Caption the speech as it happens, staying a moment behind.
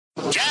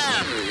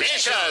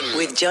Nation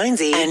with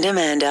Jonesy and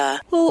Amanda.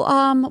 Well,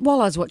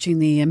 while I was watching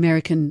the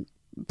American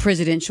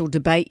presidential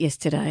debate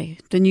yesterday,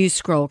 the news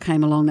scroll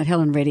came along that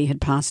Helen Reddy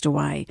had passed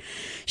away.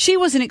 She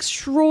was an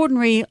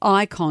extraordinary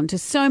icon to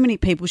so many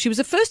people. She was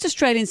the first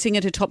Australian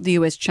singer to top the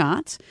US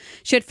charts.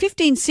 She had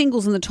 15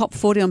 singles in the top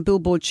 40 on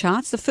Billboard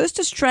charts, the first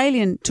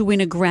Australian to win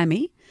a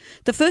Grammy,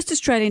 the first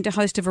Australian to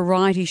host a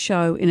variety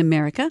show in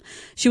America.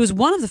 She was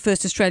one of the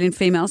first Australian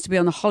females to be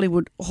on the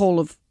Hollywood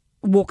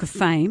Walk of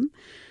Fame.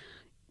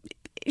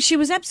 She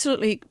was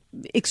absolutely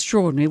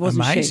extraordinary,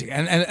 wasn't Amazing. she?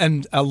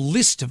 And a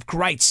list of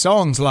great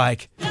songs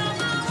like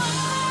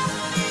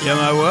You're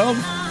My World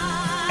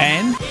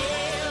and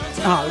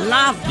Oh,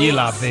 love You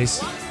Love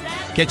This.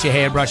 Get your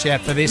hairbrush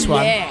out for this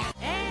one. Yeah.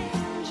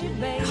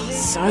 Oh,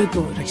 so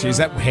good. Actually, is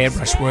that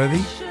hairbrush worthy?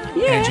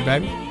 Yeah. Angie,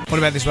 baby. What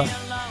about this one?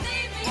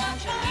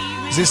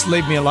 Is this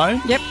Leave Me Alone?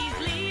 Yep.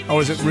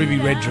 Or is it Ruby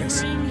Red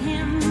Dress?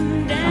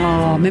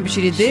 Oh, remember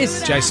she did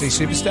this. JC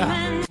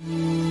Superstar.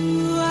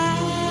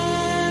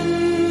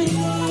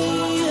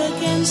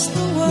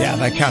 Yeah,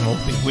 they can't all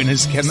be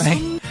winners, can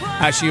they?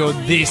 Actually, or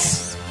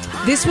this.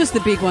 This was the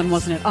big one,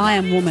 wasn't it? I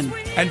Am Woman.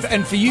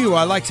 And for you,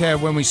 I liked how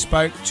when we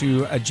spoke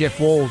to Jeff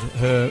Wald,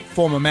 her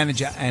former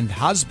manager and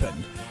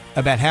husband,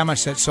 about how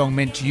much that song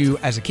meant to you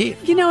as a kid.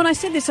 You know, and I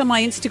said this on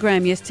my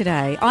Instagram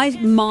yesterday. I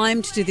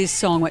mimed to this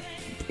song at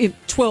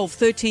 12,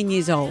 13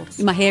 years old,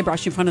 in my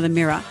hairbrush in front of the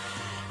mirror.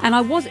 And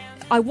I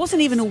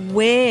wasn't even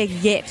aware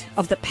yet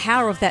of the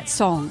power of that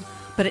song,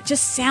 but it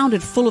just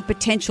sounded full of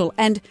potential.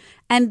 And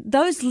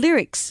those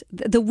lyrics,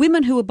 the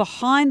women who were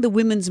behind the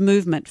women's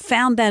movement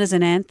found that as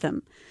an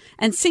anthem.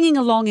 And singing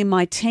along in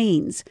my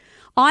teens,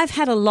 I've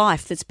had a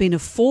life that's been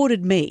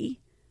afforded me,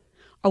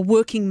 a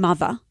working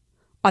mother.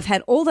 I've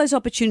had all those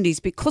opportunities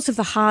because of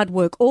the hard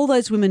work all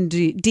those women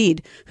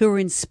did who were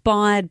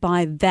inspired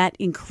by that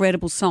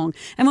incredible song.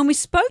 And when we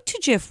spoke to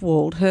Jeff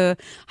Wald, her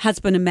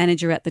husband and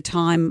manager at the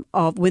time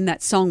of when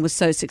that song was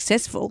so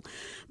successful,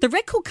 the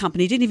record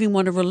company didn't even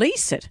want to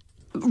release it.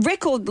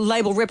 Record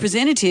label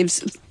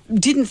representatives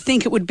didn't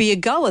think it would be a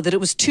goer, that it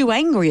was too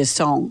angry a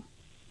song.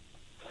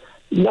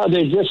 No,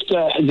 they just,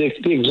 the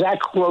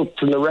exact quote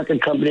from the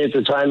record company at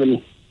the time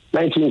in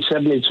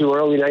 1972,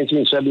 early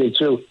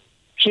 1972,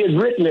 she had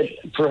written it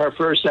for her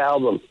first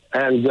album,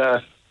 and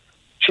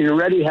she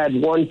already had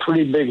one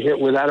pretty big hit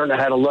with I Don't Know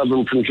How to Love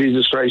Him from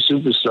Jesus Christ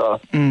Superstar.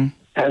 Mm.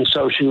 And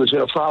so she was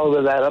going to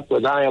follow that up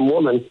with I Am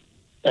Woman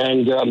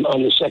and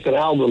on the second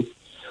album.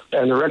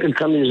 And the record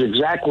company's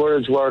exact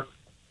words were,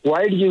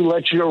 "Why do you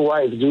let your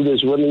wife do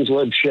this women's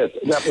lib shit?"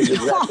 That was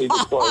exactly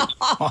the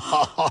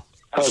quote.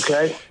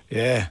 Okay?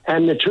 Yeah.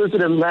 And the truth of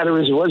the matter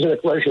is, it wasn't a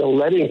question of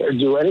letting her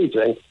do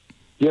anything.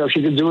 You know,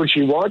 she could do what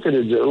she wanted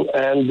to do.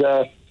 And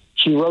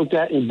she wrote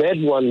that in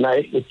bed one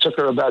night. It took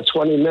her about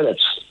 20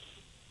 minutes.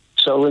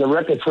 So when the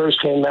record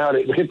first came out,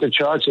 it hit the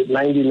charts at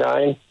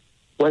 99,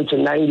 went to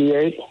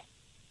 98,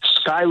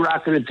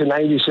 skyrocketed to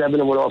 97,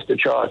 and went off the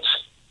charts.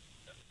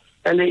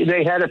 And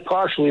they had it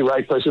partially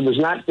right, because it was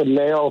not the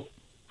male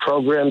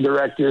program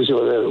directors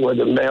or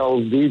the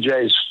male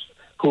DJs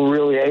who were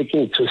really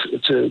aching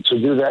to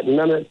do that.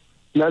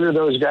 None of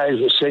those guys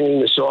were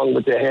singing the song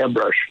with their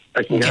hairbrush.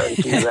 I can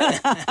guarantee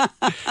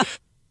that.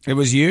 It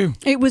was you.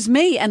 It was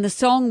me, and the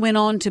song went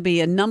on to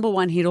be a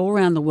 #1 hit all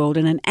around the world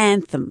and an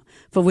anthem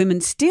for women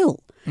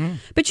still. Mm.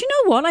 But you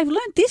know what? I've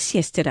learnt this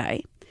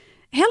yesterday.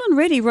 Helen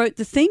Reddy wrote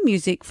the theme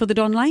music for the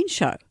Don Lane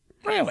Show.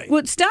 Really? Well,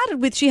 it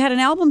started with, she had an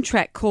album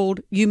track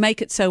called You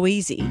Make It So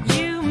Easy.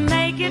 You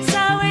make it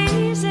so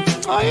easy.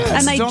 Oh, yeah,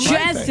 and they Don Lane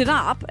jazzed thing. it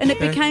up, and it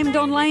became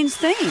Don Lane's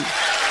theme.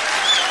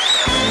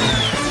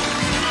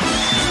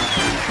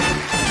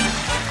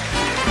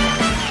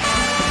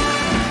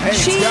 Hey,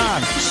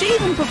 She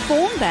even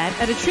performed that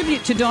at a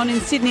tribute to Don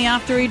in Sydney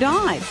after he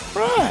died.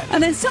 Right.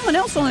 And then someone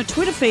else on the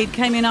Twitter feed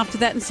came in after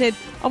that and said,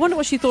 I wonder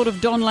what she thought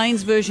of Don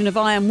Lane's version of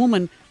I Am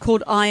Woman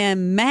called I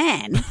Am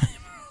Man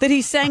that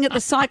he sang at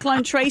the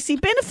Cyclone Tracy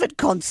benefit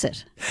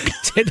concert.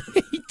 Did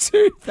he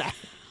do that?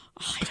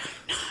 I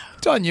don't know.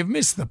 Don, you've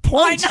missed the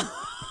point. I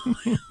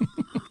know.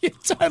 You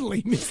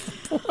totally missed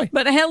the point.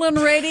 But Helen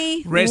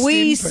Reddy, Rest we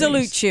in peace.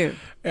 salute you.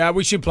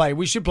 We should play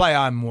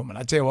I'm Woman.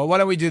 I tell you what, why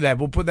don't we do that?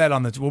 We'll put that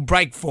on we'll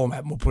break format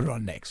and we'll put it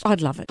on next. I'd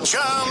love it.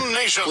 Jam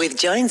Nation With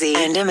Jonesy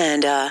and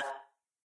Amanda.